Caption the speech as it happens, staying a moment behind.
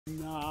We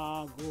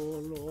are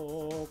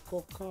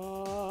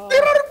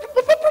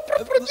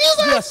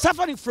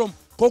suffering from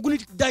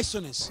cognitive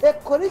dissonance. They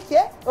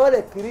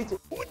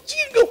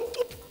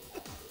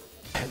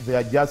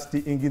are just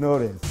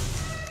ignorance.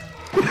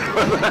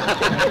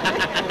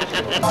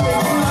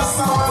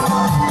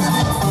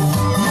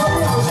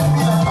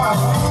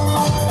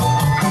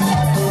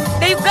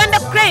 The Uganda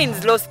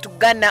Cranes lost to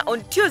Ghana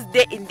on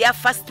Tuesday in their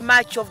first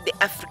match of the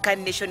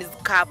African Nations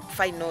Cup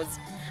finals.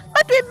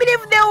 But we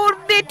believe they will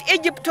beat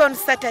Egypt on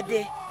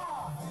Saturday.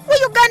 We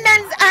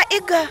Ugandans are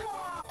eager.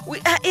 We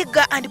are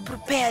eager and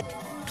prepared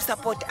to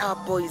support our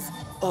boys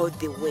all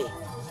the way.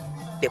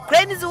 The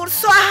Cranes will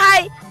soar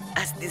high,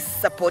 as this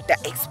supporter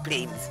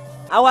explains.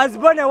 I was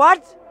born a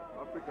what?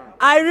 African.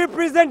 I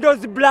represent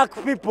those black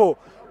people.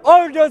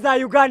 All those are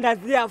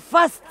Ugandans. They are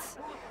first.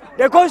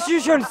 The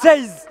Constitution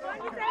says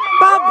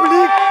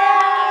public.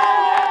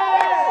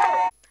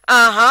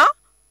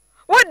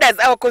 What does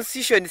our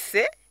Constitution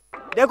say?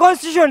 The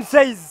Constitution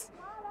says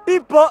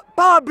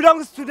power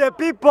belongs to the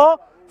people,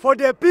 for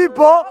the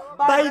people,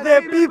 by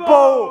the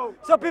people.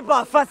 So people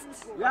are first.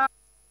 Yeah.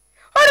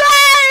 All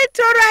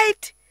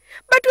right.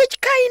 But which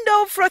kind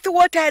of froth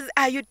waters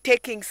are you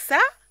taking,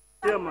 sir?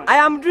 I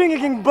am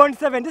drinking Bond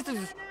 7. This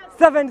is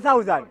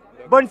 7,000.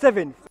 Bond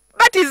 7.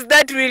 But is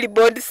that really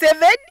Bond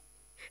 7?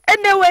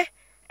 Anyway,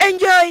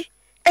 enjoy.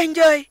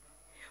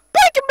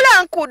 Point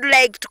Blank would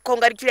like to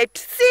congratulate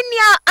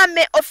Senior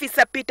Army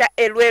Officer Peter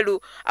Elwelu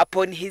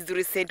upon his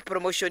recent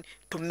promotion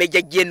to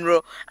Major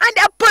General and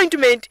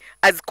appointment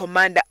as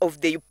Commander of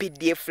the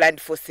UPDF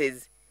Land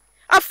Forces.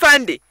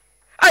 Afande,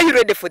 are you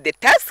ready for the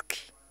task?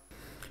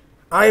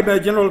 I,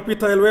 Major General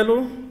Peter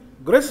Elwelu,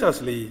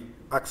 graciously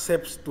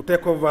accepts to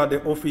take over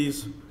the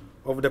office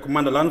of the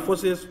Commander Land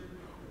Forces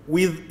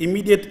with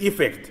immediate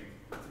effect.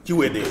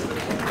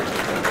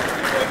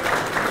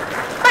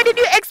 But did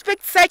you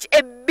expect such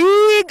a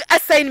big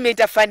assignment,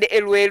 Afande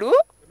Elwelu?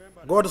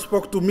 God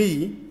spoke to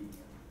me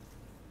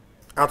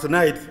at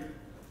night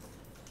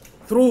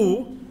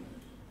through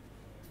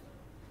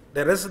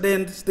the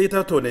resident state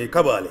attorney,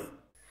 Kabale.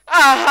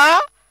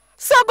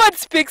 So God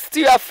speaks to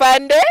you,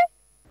 Afande?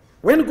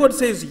 When God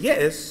says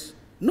yes,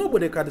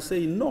 nobody can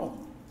say no.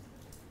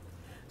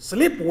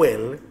 Sleep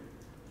well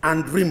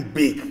and dream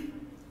big.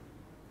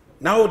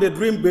 Now the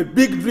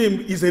big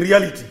dream is a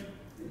reality.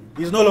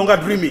 He's no longer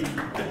dreaming.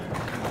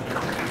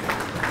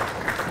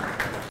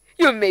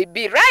 You may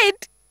be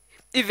right.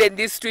 Even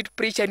this street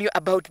preacher knew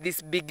about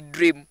this big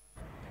dream.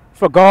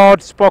 For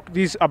God spoke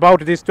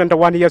about this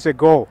 21 years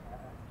ago,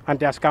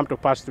 and it has come to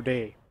pass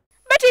today.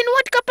 But in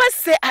what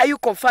capacity are you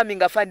confirming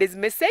Afande's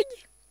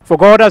message? For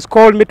God has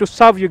called me to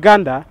serve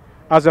Uganda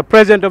as the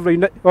President of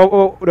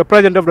the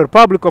President of the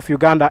Republic of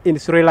Uganda in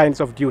 3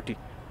 lines of duty.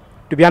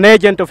 To be an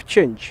agent of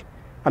change,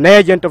 an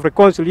agent of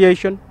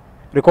reconciliation,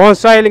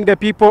 reconciling the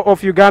people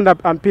of Uganda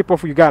and people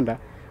of Uganda,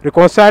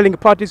 reconciling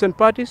parties and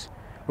parties,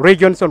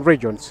 regions and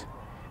regions,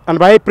 and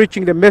by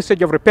preaching the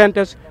message of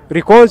repentance,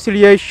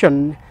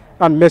 reconciliation,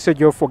 and message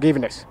of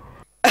forgiveness.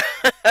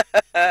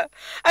 I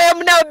am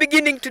now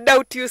beginning to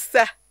doubt you,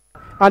 sir.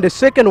 And the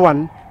second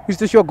one is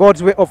to show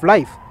God's way of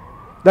life.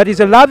 That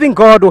is a loving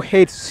God who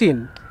hates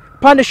sin,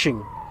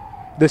 punishing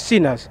the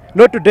sinners,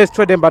 not to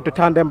destroy them, but to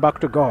turn them back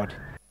to God.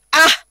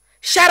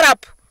 Shut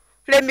up.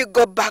 Let me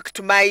go back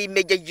to my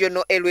Major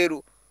General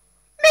Elwelu.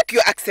 Make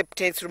your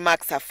acceptance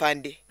remarks,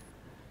 Afande.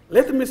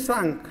 Let me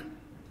thank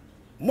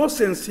most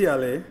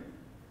sincerely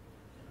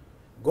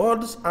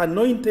God's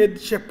anointed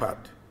shepherd,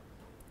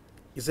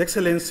 His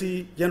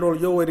Excellency General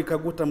Yoweri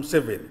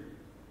Museveni,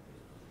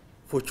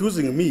 for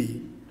choosing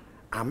me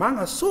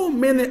among so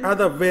many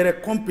other very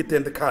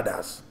competent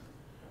cadres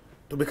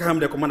to become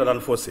the Commander of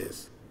Land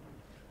Forces.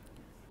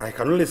 I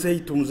can only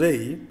say to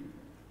Mzee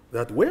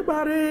that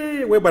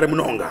webare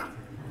mnonga,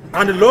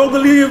 and long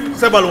live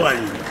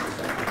Sebalwanyi.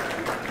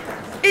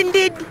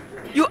 Indeed,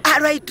 you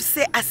are right to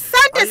say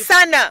asante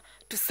sana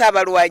to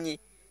Sebalwanyi,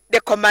 the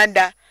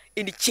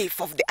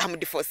Commander-in-Chief of the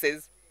Armed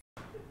Forces.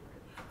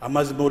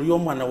 Amaziboriyo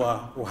mwana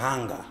wa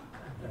uhanga,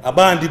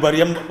 abandi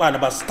bari bana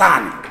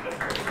bastani.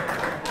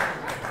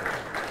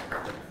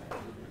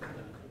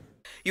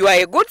 You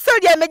are a good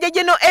soldier, Major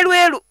General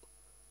Elwelu.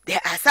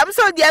 There are some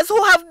soldiers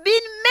who have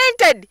been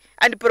mentored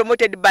and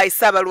promoted by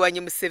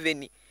Yoweri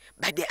Museveni,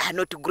 but they are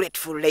not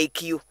grateful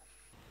like you.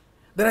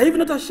 They are even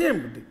not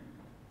ashamed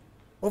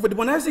of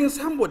demonizing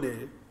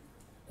somebody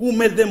who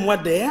made them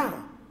what they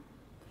are.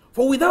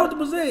 For without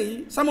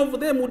Mzee, some of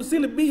them would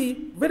still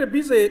be very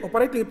busy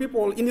operating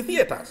people in the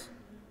theaters.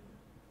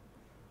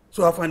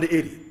 So I found the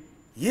area.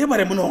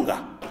 Yemare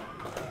munonga.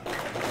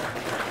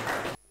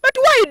 But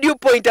why do you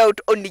point out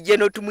only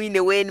General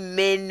Tumwine when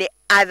many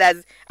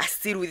others are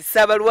still with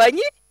Sebalwanyi?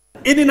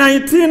 In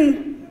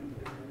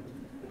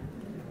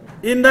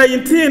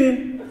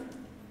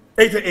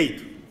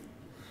 1988,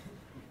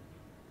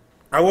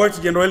 I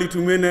watched General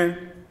Tumwine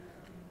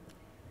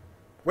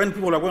when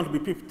people are going to be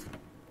pipped.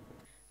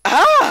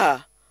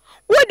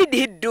 What did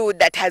he do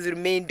that has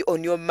remained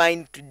on your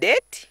mind to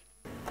date?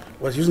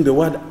 Was using the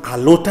word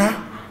alota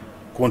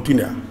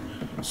continua.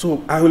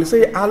 So I will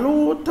say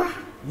alota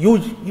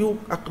You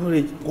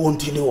acknowledge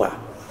continua.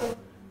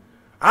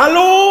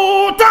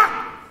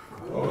 Aluta!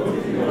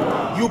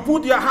 Continua. You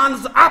put your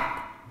hands up.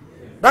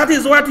 That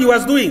is what he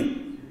was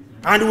doing.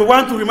 And we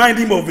want to remind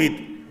him of it.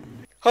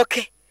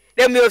 Okay,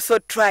 let me also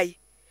try.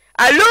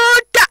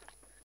 Aluta!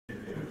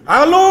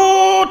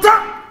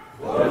 Aluta!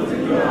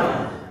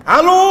 Continua.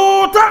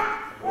 Aluta!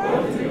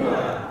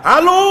 Continua.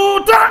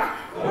 Aluta!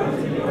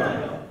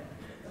 Continua.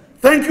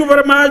 Thank you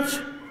very much.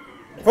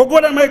 For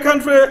God and my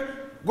country,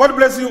 God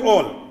bless you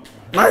all.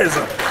 Nice.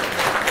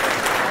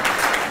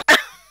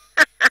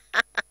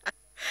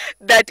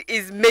 That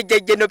is Major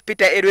General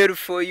Peter Elwelu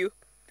for you.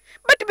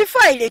 But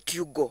before I let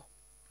you go,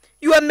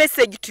 your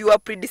message to your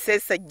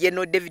predecessor,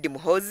 General David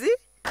Muhoozi.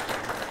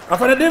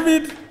 After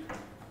David,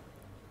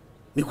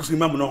 ni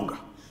kusimama mnonga.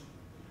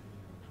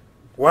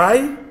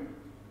 Why?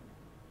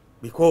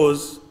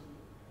 Because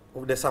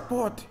of the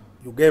support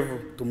you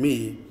gave to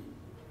me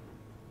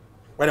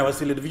when I was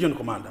still a division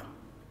commander.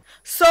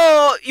 So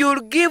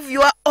you'll give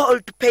your all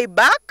to pay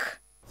back?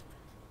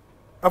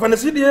 After the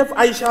CDF,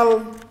 I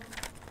shall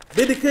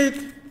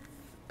dedicate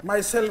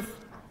myself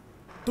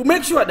to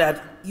make sure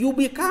that you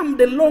become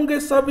the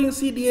longest serving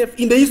CDF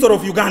in the history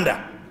of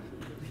Uganda.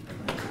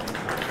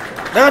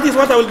 That is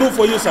what I will do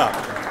for you, sir.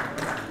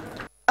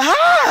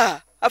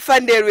 Ah,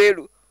 Afande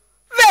Elwelu.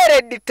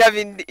 Very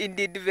determined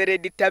indeed, very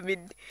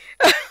determined.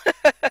 Let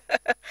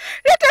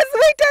us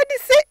wait and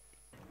see.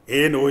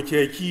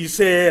 Enoche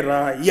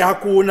kisera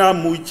yakuna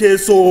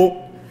mchezo.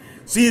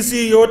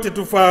 Sisi yote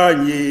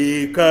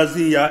tufanye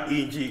kazi ya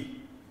inji.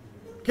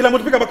 Kila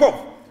mtu piga makofi.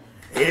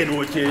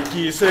 Enoche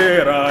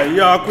kisera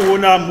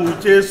yakuna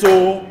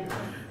mchezo.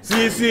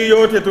 Sisi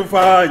yote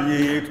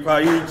tufanye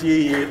kwa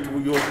inji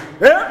yetu yo.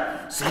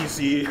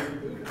 Sisi.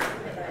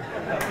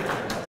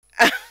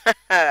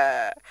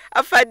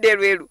 Afande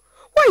Elwelu,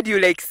 why do you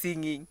like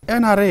singing?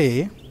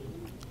 NRA,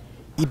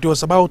 it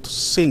was about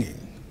singing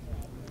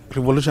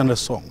revolutionary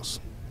songs.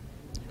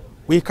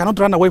 We cannot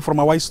run away from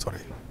our history.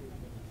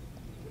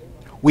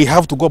 We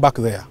have to go back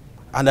there.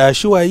 And I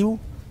assure you,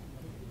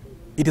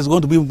 it is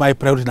going to be my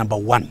priority number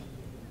one.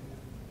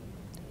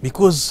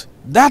 Because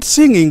that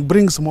singing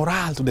brings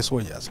morale to the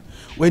soldiers.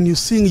 When you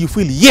sing, you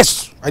feel,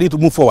 yes, I need to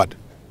move forward.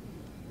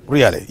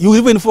 Really. You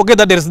even forget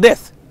that there is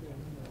death.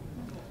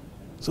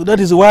 So that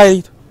is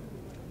why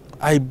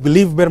I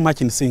believe very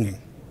much in singing.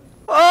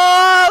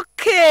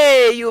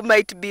 Okay, you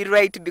might be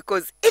right,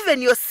 because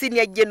even your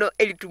senior General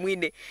Eli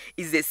Tumwine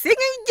is a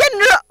singing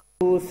general.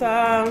 You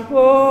thank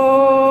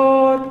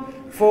God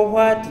for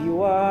what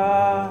you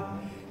are.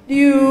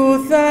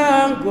 You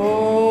thank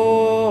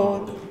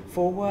God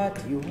for what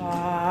you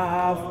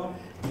have.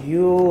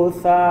 You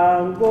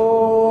thank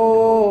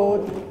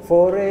God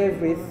for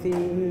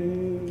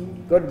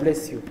everything. God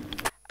bless you.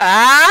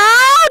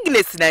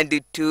 Agnes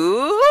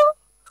Nandutu,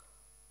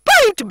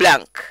 point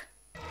blank.